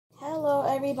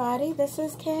everybody, this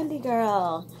is Candy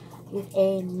Girl with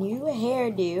a new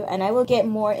hairdo, and I will get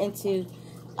more into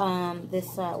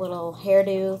this little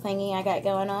hairdo thingy I got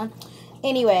going on.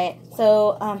 Anyway,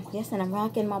 so yes, and I'm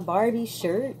rocking my Barbie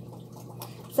shirt.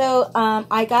 So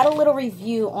I got a little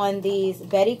review on these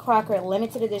Betty Crocker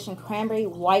limited edition cranberry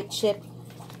white chip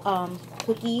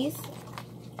cookies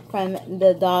from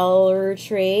the Dollar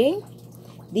Tree.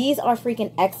 These are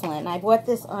freaking excellent. I bought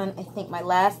this on, I think, my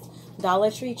last Dollar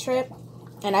Tree trip,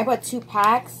 and I bought 2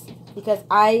 packs because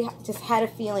I just had a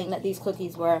feeling that these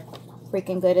cookies were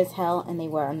freaking good as hell, and they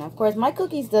were. And of course, my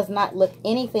cookies does not look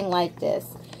anything like this,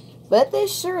 but they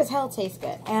sure as hell taste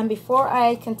good. And before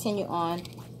I continue on,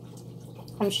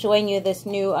 I'm showing you this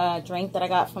new drink that I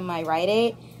got from my Rite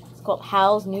Aid. It's called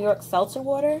Hal's New York Seltzer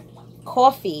Water,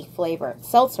 coffee flavored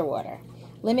seltzer water,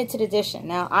 limited edition.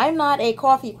 Now, I'm not a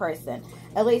coffee person.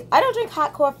 At least, I don't drink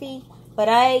hot coffee, but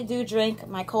I do drink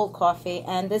my cold coffee,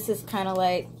 and this is kind of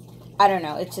like, I don't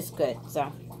know, it's just good.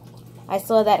 So, I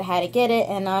saw that, had to get it,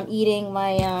 and I'm eating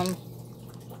my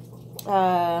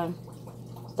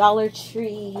Dollar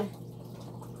Tree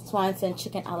Swanson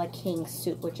chicken a la king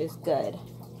soup, which is good.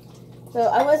 So,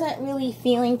 I wasn't really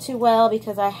feeling too well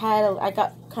because I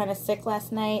got kind of sick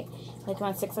last night, like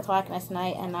around 6 o'clock last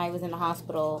night, and I was in the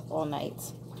hospital all night.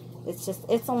 It's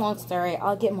a long story.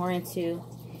 I'll get more into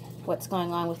what's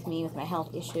going on with me with my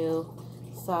health issue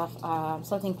stuff.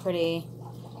 Something pretty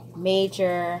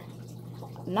major,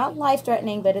 not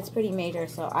life-threatening, but it's pretty major.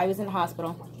 So I was in the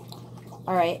hospital.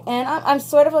 All right, and I'm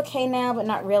sort of okay now, but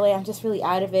not really. I'm just really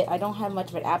out of it. I don't have much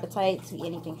of an appetite to eat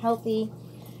anything healthy,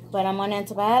 but I'm on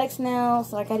antibiotics now,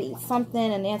 so I got to eat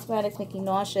something, and the antibiotics make me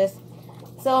nauseous.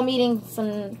 So I'm eating some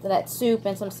of that soup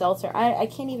and some seltzer. I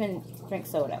can't even drink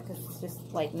soda because it's just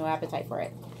like no appetite for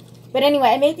it. But anyway,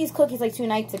 I made these cookies like 2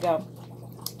 nights ago,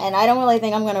 and I don't really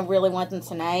think I'm gonna really want them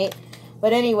tonight.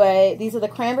 But anyway, these are the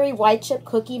cranberry white chip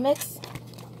cookie mix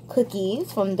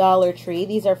cookies from Dollar Tree.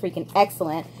 These are freaking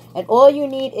excellent, and all you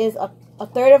need is a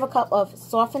 1/3 of a cup of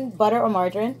softened butter or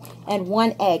margarine and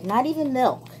 1 egg, not even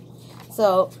milk.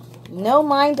 So no,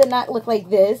 mine did not look like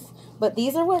this, but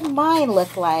these are what mine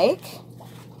look like.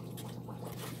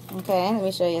 Okay, let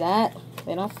me show you that.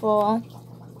 They don't fall.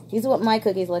 These are what my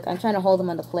cookies look. I'm trying to hold them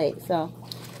on the plate. So,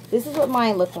 this is what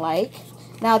mine look like.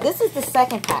 Now, this is the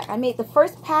second pack. I made the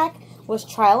first pack was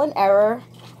trial and error.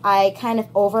 I kind of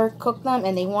overcooked them,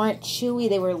 and they weren't chewy.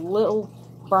 They were a little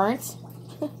burnt.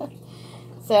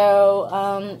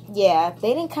 So, yeah,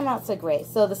 they didn't come out so great.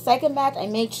 So, the second batch, I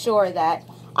made sure that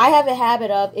I have a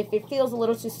habit of, if it feels a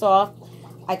little too soft,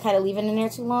 I kind of leave it in there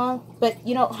too long. But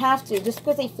you don't have to. Just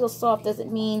because they feel soft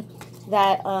doesn't mean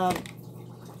that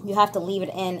you have to leave it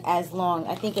in as long.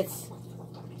 I think it's,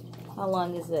 how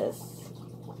long is this?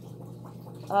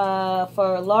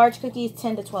 For large cookies,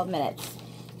 10 to 12 minutes.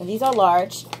 And these are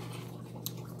large.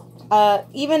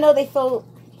 Even though they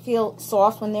feel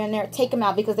soft when they're in there, take them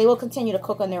out because they will continue to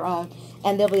cook on their own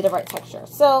and they'll be the right texture.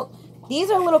 So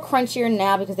these are a little crunchier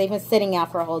now because they've been sitting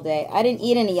out for a whole day. I didn't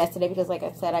eat any yesterday because, like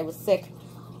I said, I was sick.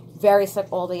 Very sick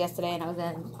all day yesterday, and I was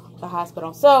in the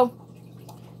hospital. So,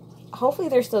 hopefully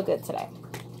they're still good today.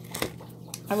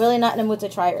 I'm really not in the mood to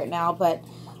try it right now, but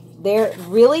they're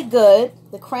really good.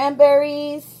 The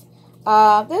cranberries,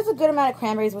 there's a good amount of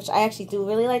cranberries, which I actually do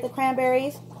really like the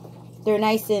cranberries. They're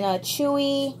nice and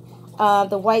chewy.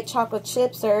 The white chocolate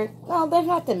chips are, well, they're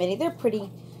not that many. They're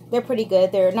pretty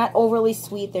good. They're not overly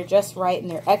sweet. They're just right, and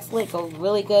they're excellent. Go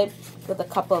really good with a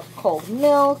cup of cold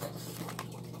milk.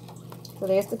 So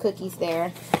there's the cookies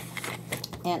there.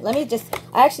 And let me just,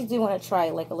 I actually do want to try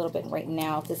like a little bit right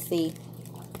now to see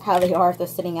how they are if they're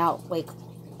sitting out like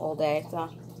all day.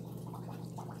 So,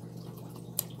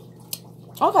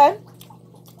 okay.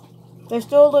 They're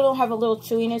still have a little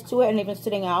chewiness to it, and they've been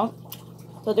sitting out.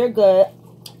 So they're good.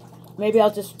 Maybe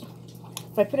I'll just,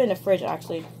 if I put it in the fridge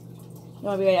actually,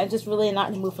 I'm just really not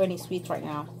in the mood for any sweets right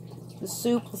now. The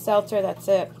soup, the seltzer, that's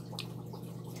it.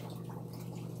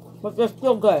 But they're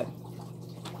still good.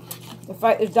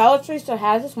 If Dollar Tree still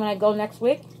has this when I go next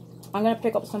week, I'm gonna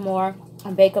pick up some more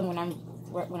and bake them when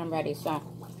I'm ready. So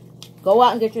go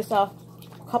out and get yourself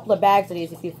a couple of bags of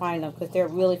these if you find them, because they're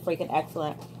really freaking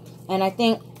excellent. And I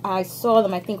think I saw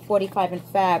them. I think 45 and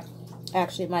Fab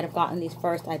actually might have gotten these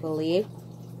first, I believe.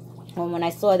 And when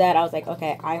I saw that, I was like,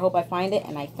 okay, I hope I find it,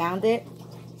 and I found it.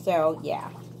 So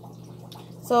yeah.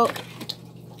 So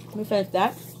let me finish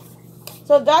that.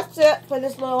 So that's it for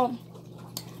this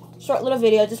short little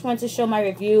video. Just wanted to show my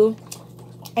review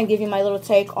and give you my little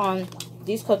take on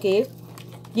these cookies.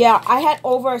 Yeah,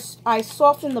 I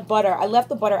softened the butter. I left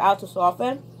the butter out to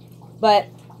soften, but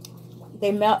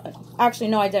they melt. Actually,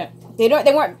 no, I didn't.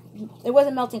 It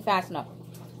wasn't melting fast enough.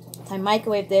 I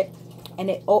microwaved it, and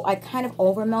I kind of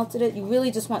over melted it. You really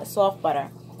just want soft butter,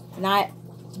 not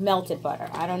melted butter.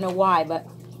 I don't know why, but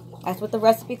that's what the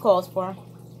recipe calls for.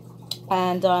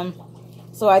 And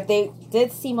so they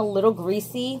did seem a little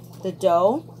greasy, the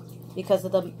dough, because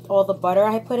of all the butter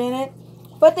I put in it.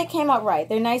 But they came out right.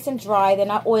 They're nice and dry. They're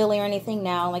not oily or anything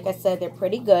now. Like I said, they're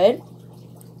pretty good.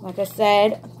 Like I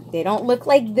said, they don't look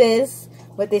like this,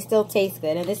 but they still taste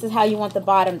good. And this is how you want the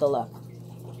bottom to look.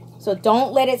 So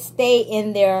don't let it stay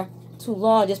in there too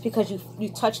long just because you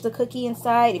touch the cookie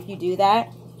inside. If you do that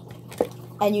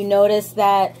and you notice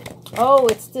that, oh,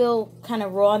 it's still kind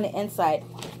of raw on the inside,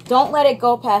 don't let it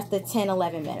go past the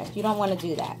 10-11 minutes. You don't want to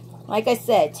do that. Like I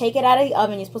said, take it out of the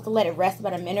oven. You're supposed to let it rest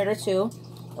about a minute or two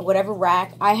in whatever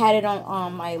rack. I had it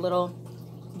on my little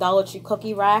Dollar Tree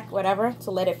cookie rack, whatever,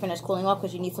 to let it finish cooling off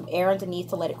because you need some air underneath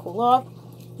to let it cool off.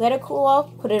 Let it cool off,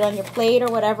 put it on your plate or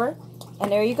whatever,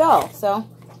 and there you go. So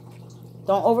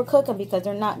don't overcook them because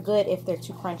they're not good if they're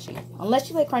too crunchy. Unless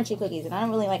you like crunchy cookies, and I don't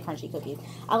really like crunchy cookies.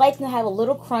 I like them to have a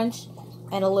little crunch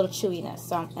and a little chewiness.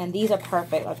 So, and these are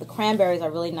perfect. Like the cranberries are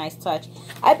a really nice touch.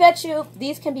 I bet you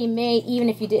these can be made even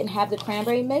if you didn't have the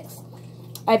cranberry mix.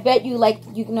 I bet you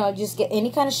just get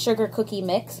any kind of sugar cookie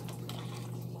mix,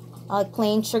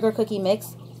 plain sugar cookie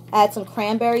mix. Add some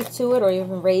cranberries to it, or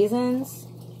even raisins,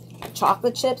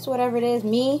 chocolate chips, whatever it is.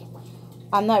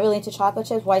 I'm not really into chocolate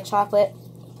chips. White chocolate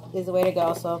is the way to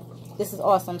go. So this is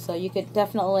awesome. So you could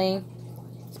definitely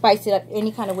spice it up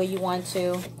any kind of way you want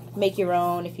to. Make your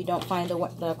own if you don't find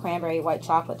the cranberry white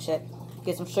chocolate chip.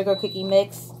 Get some sugar cookie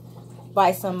mix.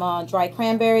 Buy some dry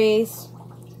cranberries,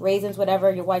 raisins, whatever,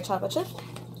 your white chocolate chip.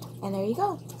 And there you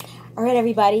go. All right,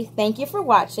 everybody. Thank you for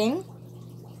watching.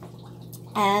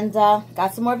 And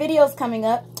got some more videos coming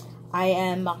up. I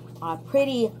am a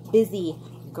pretty busy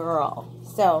girl.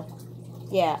 So,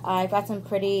 yeah, I got some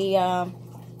pretty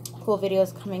cool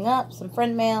videos coming up. Some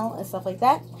friend mail and stuff like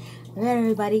that. All right,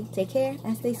 everybody. Take care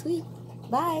and stay sweet.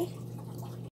 Bye.